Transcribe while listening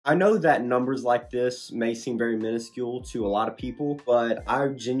I know that numbers like this may seem very minuscule to a lot of people, but I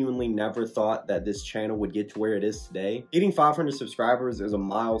genuinely never thought that this channel would get to where it is today. Hitting 500 subscribers is a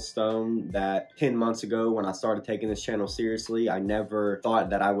milestone that 10 months ago when I started taking this channel seriously, I never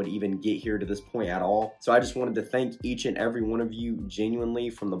thought that I would even get here to this point at all. So I just wanted to thank each and every one of you genuinely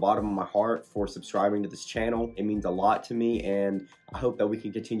from the bottom of my heart for subscribing to this channel. It means a lot to me, and I hope that we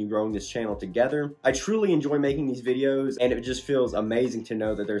can continue growing this channel together. I truly enjoy making these videos, and it just feels amazing to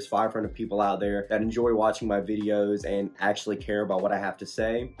know that there's 500 people out there that enjoy watching my videos and actually care about what I have to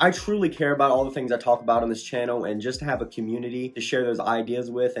say. I truly care about all the things I talk about on this channel, and just to have a community to share those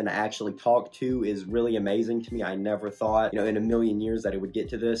ideas with and actually talk to is really amazing to me. I never thought, in a million years that it would get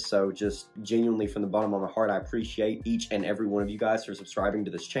to this. So just genuinely from the bottom of my heart, I appreciate each and every one of you guys for subscribing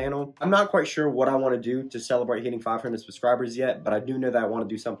to this channel. I'm not quite sure what I want to do to celebrate hitting 500 subscribers yet, but I do know that I want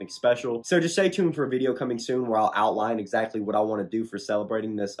to do something special. So just stay tuned for a video coming soon where I'll outline exactly what I want to do for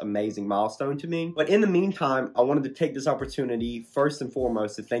celebrating this amazing milestone to me. But in the meantime, I wanted to take this opportunity first and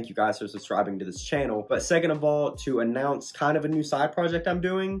foremost to thank you guys for subscribing to this channel, but second of all, to announce kind of a new side project I'm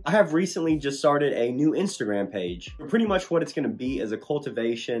doing. I have recently just started a new Instagram page. But pretty much what it's going to be is a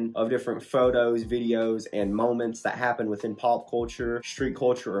cultivation of different photos, videos, and moments that happen within pop culture, street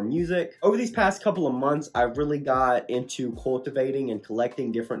culture, or music. Over these past couple of months, I've really got into cultivating and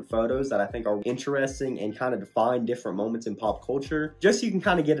collecting different photos that I think are interesting and kind of define different moments in pop culture, just so you can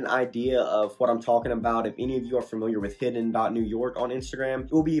kind of get an idea of what I'm talking about. If any of you are familiar with hidden.New York on Instagram,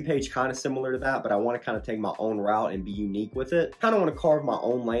 it will be a page kind of similar to that, but I want to kind of take my own route and be unique with it. Kind of want to carve my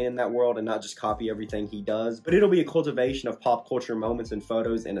own lane in that world and not just copy everything he does, but it'll be a cultivation of pop culture moments and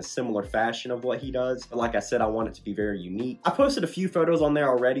photos in a similar fashion of what he does. But like I said, I want it to be very unique. I posted a few photos on there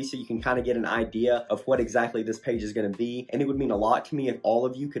already, so you can kind of get an idea of what exactly this page is going to be, and it would mean a lot to me if all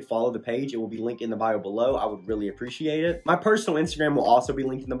of you could follow the page. It will be linked in the bio below. I would really appreciate it. My personal Instagram will also be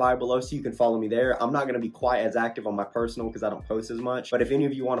linked in the bio below, so you can follow me there. I'm not going to be quite as active on my personal because I don't post as much, but if any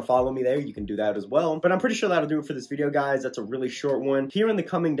of you want to follow me there, you can do that as well. But I'm pretty sure that'll do it for this video, guys. That's a really short one. Here in the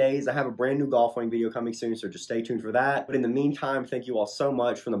coming days, I have a brand new golf swing video coming soon, so just stay tuned for that. But in the meantime, thank you all so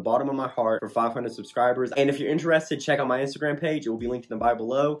much from the bottom of my heart for 500 subscribers. And if you're interested, check out my Instagram page. It will be linked in the bio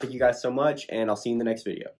below. Thank you guys so much, and I'll see you in the next video.